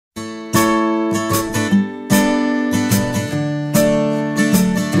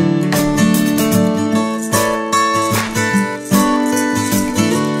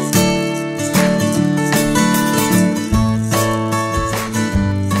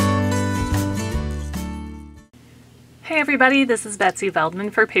Hey everybody, this is Betsy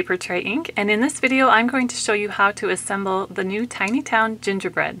Veldman for Papertrey Inc. and in this video I'm going to show you how to assemble the new Tiny Town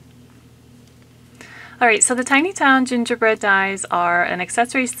Gingerbread. Alright, so the Tiny Town Gingerbread dies are an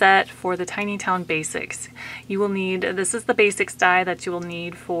accessory set for the Tiny Town Basics. You will need, this is the Basics die that you will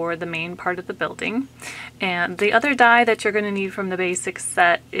need for the main part of the building. And the other die that you're going to need from the Basics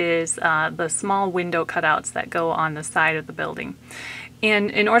set is the small window cutouts that go on the side of the building. And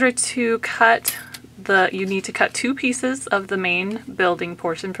in order to cut you need to cut two pieces of the main building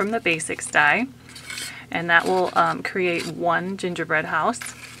portion from the Basics die, and that will create one gingerbread house.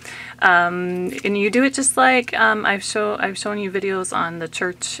 And you do it just like I've shown you videos on the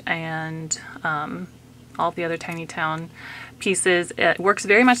church and all the other Tiny Town pieces. It works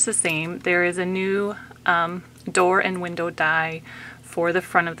very much the same. There is a new door and window die for the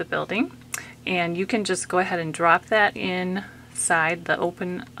front of the building, and you can just go ahead and drop that inside the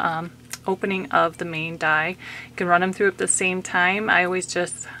opening of the main die. You can run them through at the same time. I always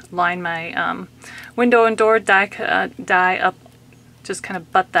just line my window and door die up, just kind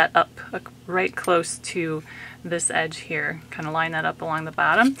of butt that up right close to this edge here. Kind of line that up along the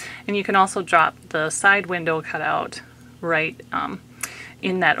bottom. And you can also drop the side window cutout right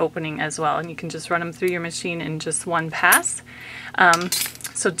in that opening as well. And you can just run them through your machine in just one pass.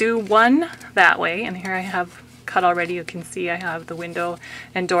 So do one that way, and here I have cut already. You can see I have the window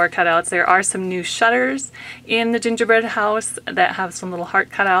and door cutouts. There are some new shutters in the gingerbread house that have some little heart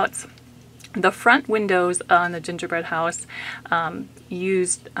cutouts. The front windows on the gingerbread house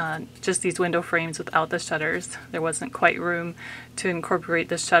used just these window frames without the shutters. There wasn't quite room to incorporate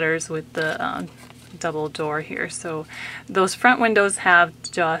the shutters with the double door here. So those front windows have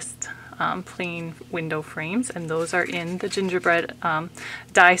just plain window frames, and those are in the gingerbread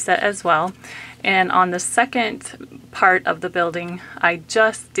die set as well. And on the second part of the building, I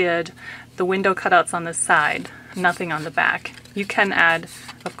just did the window cutouts on the side, nothing on the back. You can add,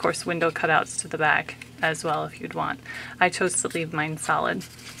 of course, window cutouts to the back as well if you'd want. I chose to leave mine solid.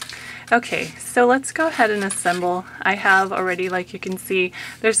 Okay, so let's go ahead and assemble. I have already, like you can see,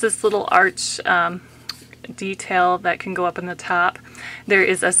 there's this little arch detail that can go up in the top. There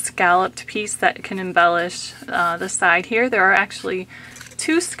is a scalloped piece that can embellish the side here. There are actually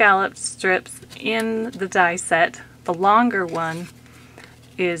two scalloped strips in the die set. The longer one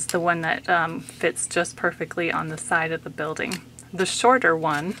is the one that fits just perfectly on the side of the building. The shorter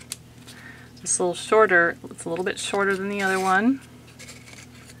one, this little shorter, it's a little bit shorter than the other one,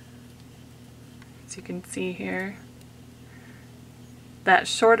 as you can see here. That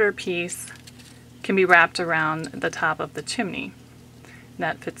shorter piece can be wrapped around the top of the chimney.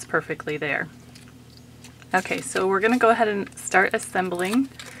 That fits perfectly there. Okay, so we're going to go ahead and start assembling.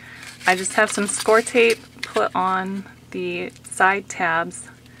 I just have some score tape put on the side tabs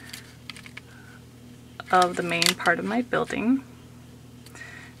of the main part of my building.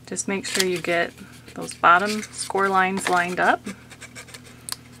 Just make sure you get those bottom score lines lined up.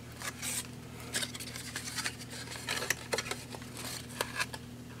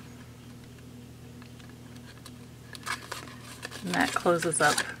 And that closes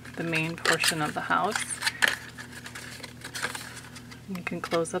up the main portion of the house. You can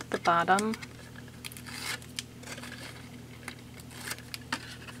close up the bottom.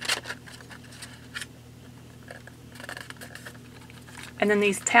 And then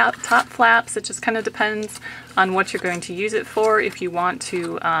these top flaps, it just kind of depends on what you're going to use it for. If you want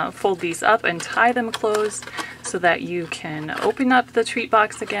to fold these up and tie them closed so that you can open up the treat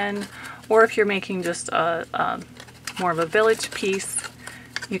box again, or if you're making just a more of a village piece,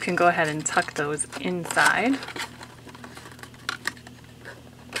 you can go ahead and tuck those inside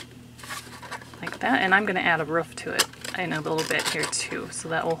like that. And I'm going to add a roof to it in a little bit here too, so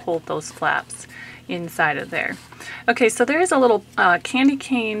that will hold those flaps inside of there. Okay, so there is a little candy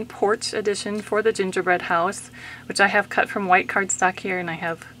cane porch addition for the gingerbread house, which I have cut from white cardstock here, and I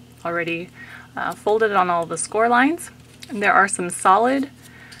have already folded it on all the score lines. And there are some solid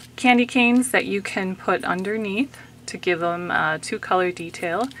candy canes that you can put underneath to give them two-color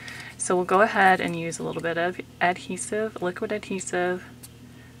detail. So we'll go ahead and use a little bit of adhesive, liquid adhesive,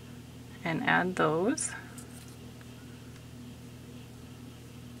 and add those.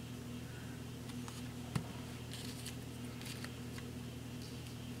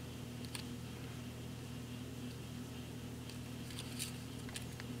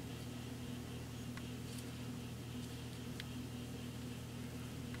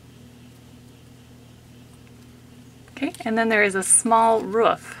 Okay, and then there is a small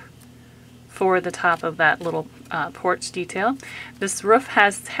roof for the top of that little porch detail. This roof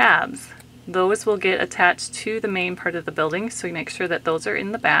has tabs. Those will get attached to the main part of the building, so you make sure that those are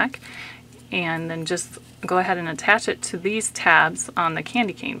in the back. and then just go ahead and attach it to these tabs on the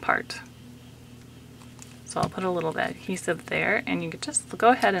candy cane part. So I'll put a little bit of adhesive there, and you can just go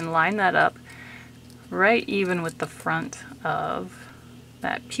ahead and line that up right even with the front of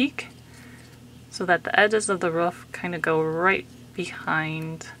that peak, so that the edges of the roof kind of go right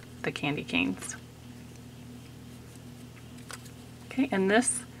behind the candy canes. Okay, and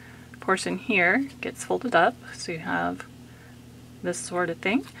this portion here gets folded up, so you have this sort of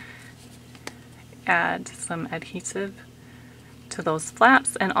thing. Add some adhesive to those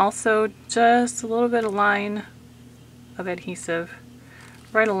flaps, and also just a little bit of line of adhesive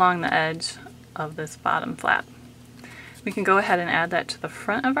right along the edge of this bottom flap. We can go ahead and add that to the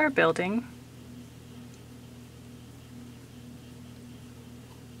front of our building.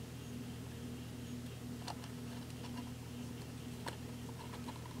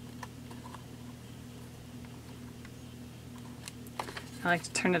 I like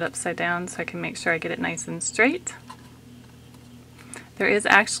to turn it upside down so I can make sure I get it nice and straight. There is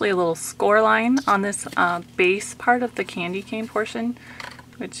actually a little score line on this base part of the candy cane portion,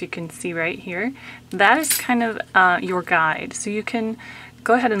 which you can see right here. That is kind of your guide. So you can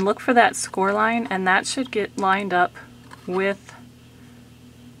go ahead and look for that score line, and that should get lined up with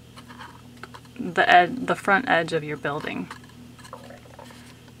the front edge of your building.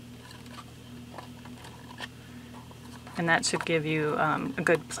 And that should give you a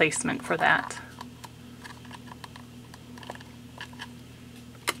good placement for that.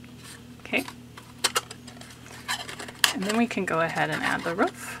 Okay. And then we can go ahead and add the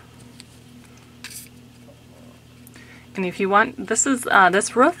roof. And if you want,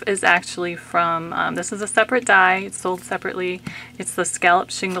 this roof is actually from, this is a separate die, it's sold separately. It's the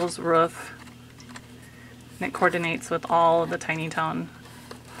scallop shingles roof. And it coordinates with all of the Tiny Town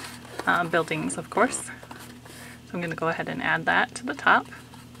buildings, of course. So I'm going to go ahead and add that to the top.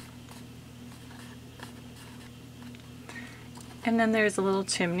 And then there's a little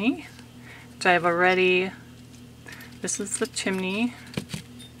chimney, which I've already, this is the chimney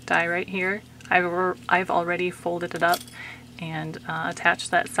die right here. I've already folded it up and attached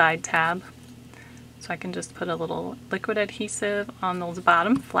that side tab. So I can just put a little liquid adhesive on those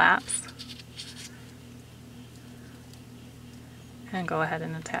bottom flaps and go ahead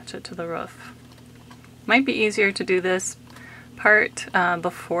and attach it to the roof. Might be easier to do this part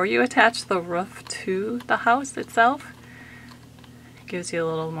before you attach the roof to the house itself. It gives you a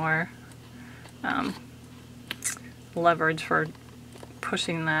little more leverage for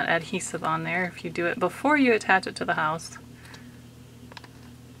pushing that adhesive on there if you do it before you attach it to the house.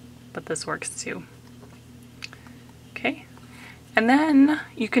 But this works too. Okay. And then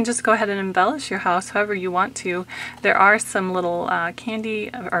you can just go ahead and embellish your house however you want to. There are some little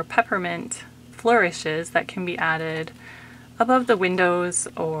candy or peppermint flourishes that can be added above the windows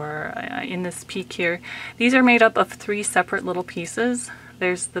or in this peak here. These are made up of 3 separate little pieces.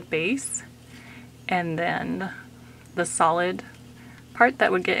 There's the base, and then the solid part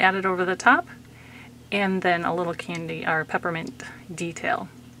that would get added over the top, and then a little candy or peppermint detail.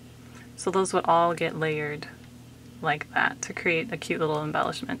 So those would all get layered like that to create a cute little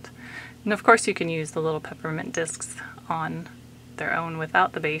embellishment. And of course you can use the little peppermint discs on their own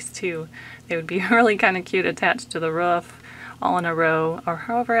without the base too. They would be really kind of cute attached to the roof, all in a row, or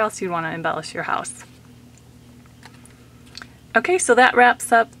however else you'd want to embellish your house. Okay, so that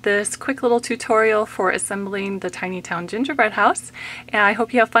wraps up this quick little tutorial for assembling the Tiny Town Gingerbread house. And I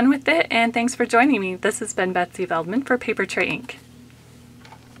hope you have fun with it, and thanks for joining me. This has been Betsy Veldman for Papertrey Inc.